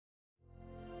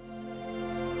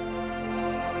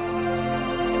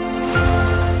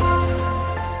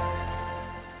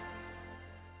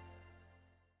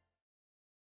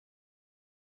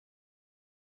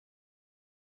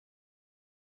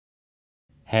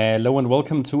Hello and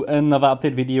welcome to another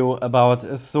update video about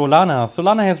Solana.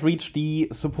 Solana has reached the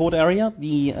support area,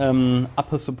 the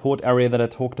upper support area that I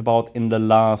talked about in the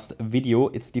last video.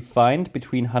 It's defined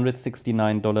between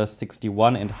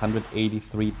 $169.61 and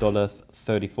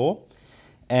 $183.34.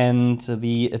 And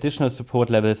the additional support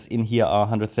levels in here are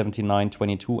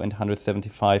 179.22 and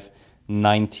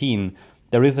 175.19.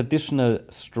 There is additional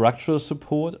structural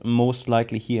support, most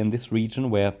likely here in this region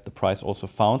where the price also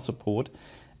found support,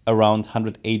 around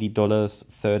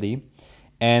 $180.30,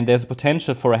 and there's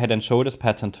potential for a head and shoulders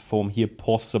pattern to form here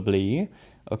possibly.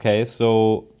 Okay,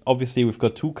 so obviously we've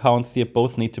got two counts here,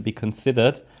 both need to be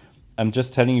considered. I'm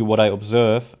just telling you what I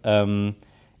observe. In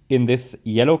this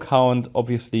yellow count,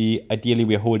 obviously ideally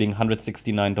we're holding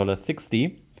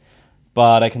 $169.60,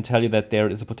 but I can tell you that there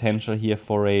is a potential here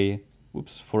for a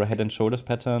head and shoulders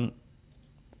pattern.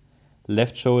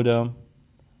 Left shoulder,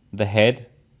 the head.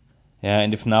 Yeah,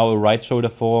 and if now a right shoulder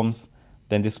forms,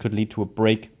 then this could lead to a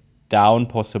breakdown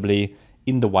possibly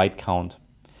in the white count.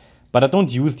 But I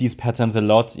don't use these patterns a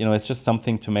lot. You know, it's just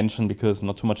something to mention because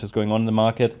not too much is going on in the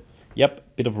market.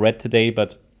 Yep, bit of red today,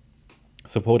 but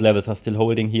support levels are still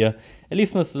holding here. At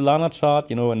least in the Solana chart,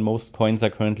 you know, and most coins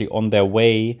are currently on their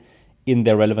way in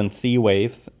their relevant C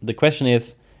waves. The question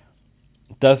is,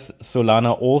 does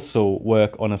Solana also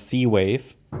work on a C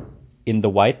wave in the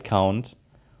white count?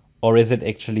 Or is it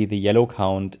actually the yellow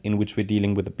count in which we're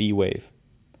dealing with a B wave?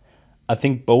 I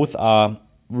think both are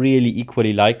really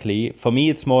equally likely. For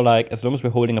me, it's more like as long as we're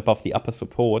holding above the upper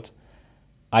support,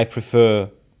 I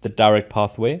prefer the direct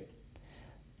pathway.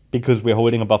 Because we're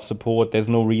holding above support, there's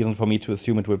no reason for me to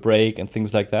assume it will break and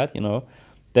things like that, you know.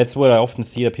 That's what I often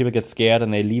see, that people get scared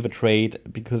and they leave a trade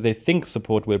because they think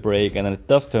support will break and then it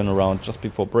does turn around just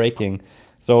before breaking.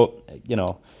 So, you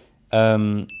know,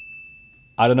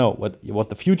 I don't know what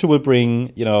the future will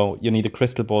bring. You know, you need a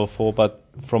crystal ball for, but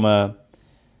from a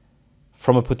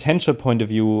potential point of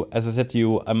view, as I said to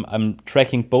you, I'm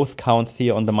tracking both counts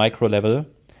here on the micro level.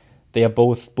 They are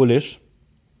both bullish,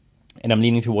 and I'm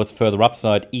leaning towards further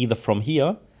upside, either from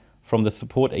here, from the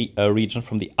support region,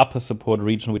 from the upper support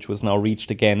region, which was now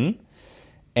reached again,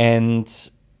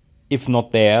 and if not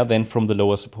there, then from the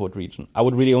lower support region. I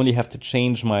would really only have to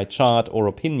change my chart or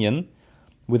opinion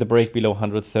with a break below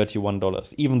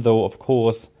 $131, even though, of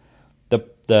course, the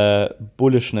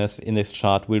bullishness in this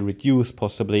chart will reduce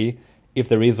possibly if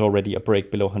there is already a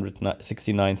break below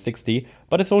 169.60,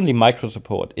 but it's only micro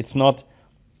support. It's not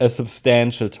a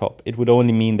substantial top. It would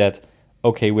only mean that,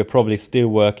 okay, we're probably still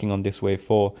working on this wave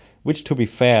 4, which, to be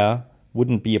fair,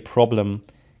 wouldn't be a problem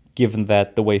given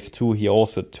that the wave 2 here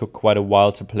also took quite a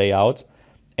while to play out,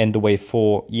 and the wave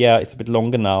 4, yeah, it's a bit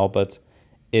longer now, but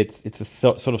it's a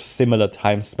sort of similar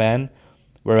time span,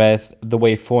 whereas the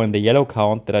wave 4 in the yellow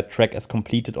count that I track as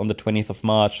completed on the 20th of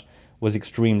March was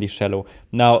extremely shallow.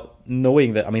 Now,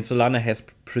 knowing that, I mean, Solana has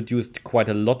produced quite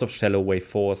a lot of shallow wave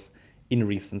 4s in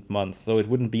recent months, so it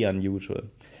wouldn't be unusual.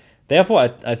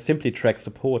 Therefore, I simply track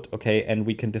support, okay, and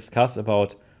we can discuss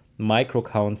about micro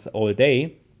counts all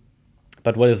day,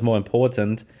 but what is more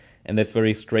important, and that's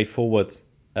very straightforward,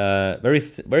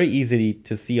 very easily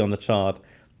to see on the chart,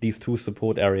 these two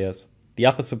support areas. The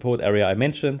upper support area I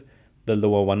mentioned, the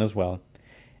lower one as well.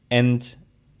 And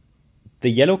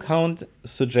the yellow count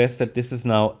suggests that this is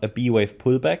now a B wave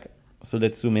pullback. So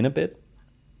let's zoom in a bit.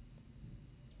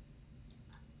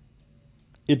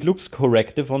 It looks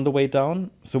corrective on the way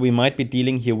down. So we might be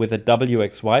dealing here with a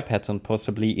WXY pattern,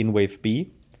 possibly in wave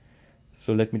B.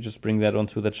 So let me just bring that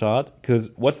onto the chart. Because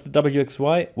what's the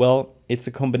WXY? Well, it's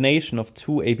a combination of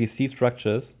two ABC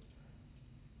structures.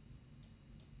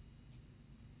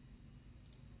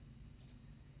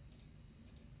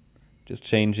 Just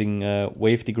changing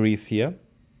wave degrees here.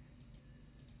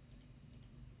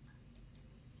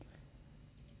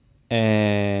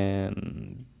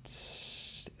 And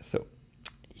so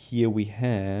here we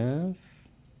have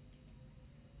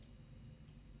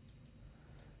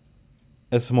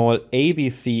a small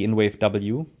ABC in wave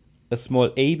W, a small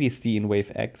ABC in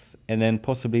wave X, and then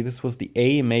possibly this was the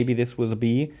A, maybe this was a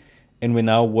B, and we're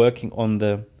now working on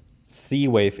the C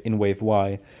wave in wave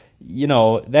Y. You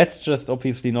know, that's just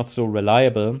obviously not so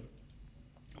reliable.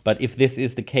 But if this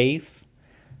is the case,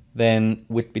 then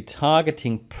we'd be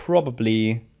targeting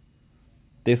probably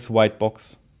this white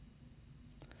box.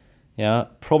 Yeah,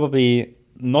 probably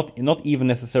not even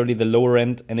necessarily the lower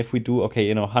end. And if we do, okay,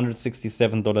 you know,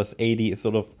 $167.80 is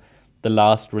sort of the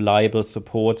last reliable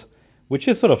support, which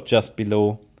is sort of just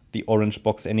below the orange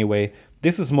box anyway.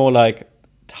 This is more like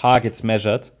targets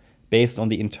measured based on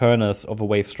the internals of a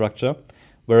wave structure.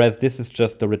 Whereas this is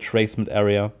just the retracement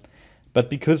area. But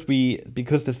because the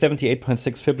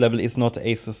 78.6 fib level is not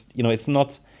a, you know, it's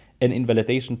not an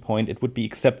invalidation point. It would be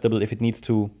acceptable if it needs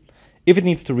to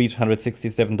reach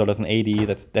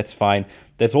 $167.80. That's fine.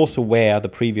 That's also where the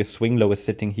previous swing low is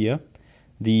sitting here,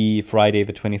 the Friday,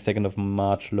 the 22nd of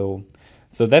March low.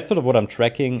 So that's sort of what I'm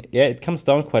tracking. Yeah, it comes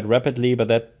down quite rapidly, but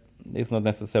that is not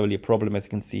necessarily a problem. As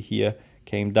you can see here,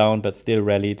 came down, but still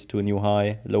rallied to a new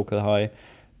high, local high.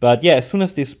 But yeah, as soon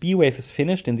as this B wave is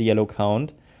finished in the yellow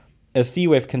count, a C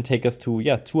wave can take us to,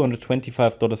 yeah,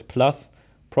 $225 plus,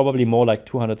 probably more like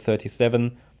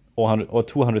 237 or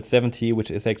 270,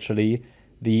 which is actually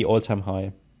the all-time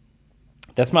high.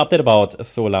 That's my update about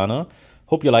Solana.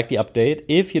 Hope you liked the update.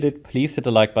 If you did, please hit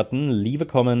the like button, leave a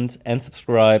comment, and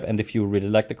subscribe. And if you really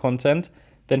like the content,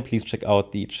 then please check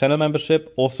out the channel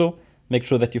membership. Also, make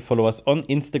sure that you follow us on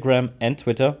Instagram and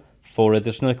Twitter for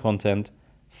additional content.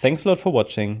 Thanks a lot for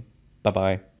watching.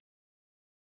 Bye-bye.